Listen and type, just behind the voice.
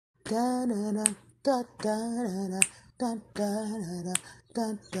da da da da da da da da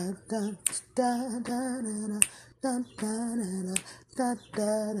da da da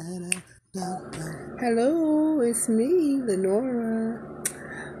da. Hello, it's me, Lenora.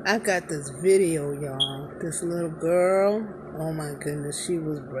 I got this video, y'all. This little girl, oh my goodness, she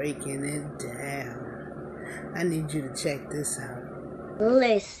was breaking it down. I need you to check this out.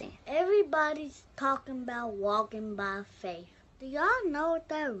 Listen, everybody's talking about walking by faith. Do y'all know what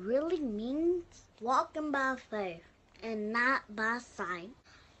that really means? Walking by faith and not by sight.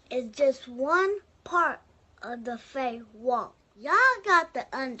 It's just one part of the faith walk. Y'all got to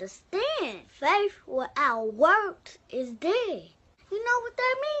understand, faith without works is dead. You know what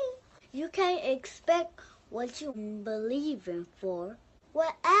that means? You can't expect what you believing for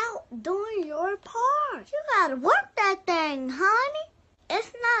without doing your part. You gotta work that thing, honey.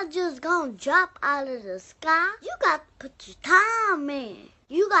 It's not just gonna drop out of the sky. You got to put your time in.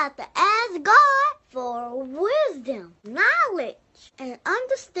 You got to ask God for wisdom, knowledge, and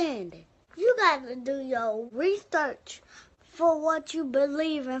understanding. You got to do your research for what you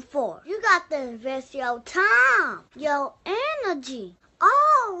believe in for. You got to invest your time, your energy,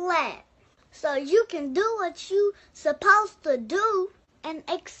 all that, so you can do what you supposed to do and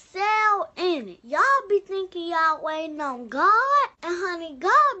excel in it. Y'all be thinking y'all waiting on God, and honey,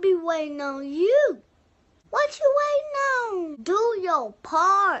 God be waiting on you. What you waiting on? Do your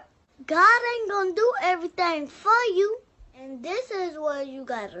part. God ain't gonna do everything for you. And this is where you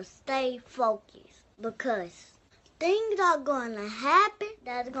gotta stay focused, because things are gonna happen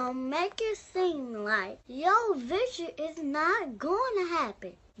that's gonna make it seem like your vision is not gonna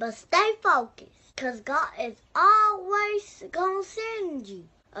happen. But stay focused, because God is always gonna send you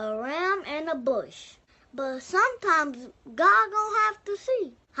a ram in a bush. But sometimes God gonna have to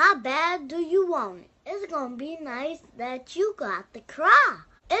see, how bad do you want it? It's gonna be nice that you got to cry.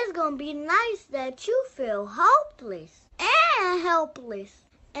 It's gonna be nice that you feel hopeless and helpless.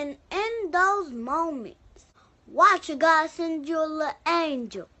 And in those moments, watch God send you a little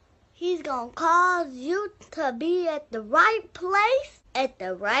angel. He's gonna cause you to be at the right place at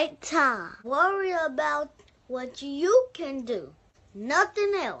the right time. Worry about what you can do.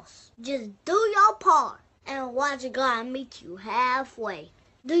 Nothing else. Just do your part and watch God meet you halfway.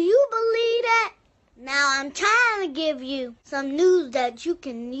 Do you believe that? Now I'm trying to give you some news that you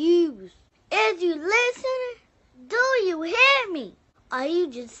can use. Is you listening? Do you hear me? Or are you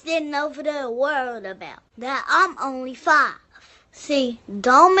just sitting over there worried about that I'm only 5? See,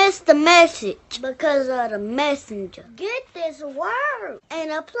 don't miss the message because of the messenger. Get this word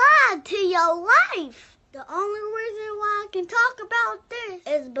and apply it to your life. The only reason why I can talk about this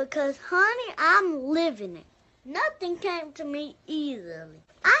is because, honey, I'm living it. Nothing came to me easily.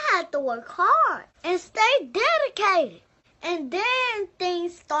 I had to work hard and stay dedicated. And then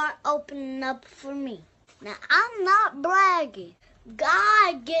things start opening up for me. Now, I'm not bragging.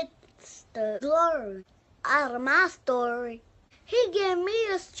 God gets the glory out of my story. He give me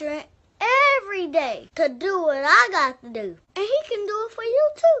the strength every day to do what I got to do. And he can do it for you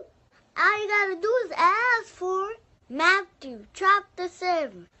too. All you got to do is ask for it. Matthew chapter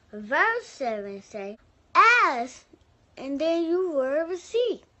 7, verse 7 say, ask and then you will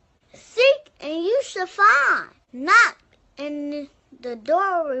receive. Seek and you shall find. Knock and the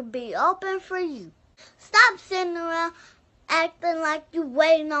door will be open for you. Stop sitting around acting like you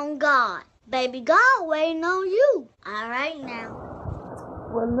waiting on God. Baby, God waiting on you. All right now.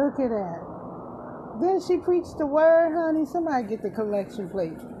 Well, look at that. Didn't she preach the word, honey? Somebody get the collection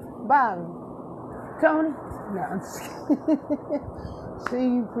plate. Bobby. Tony? No, I'm just kidding.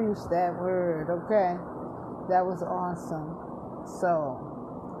 She preached that word, okay? That was awesome. So,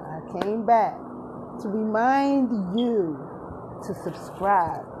 I came back to remind you to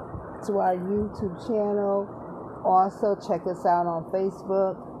subscribe to our YouTube channel. Also, check us out on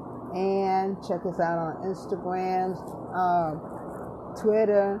Facebook and check us out on Instagram,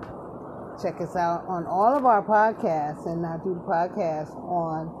 Twitter. Check us out on all of our podcasts, and I do the podcast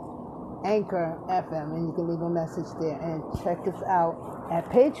on Anchor FM, and you can leave a message there. And check us out at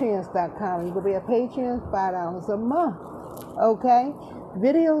Patreons.com. You can be a Patreon, $5 a month. Okay?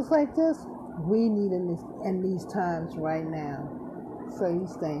 Videos like this, we need in these times right now. So you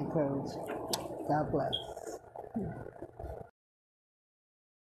stay encouraged. God bless.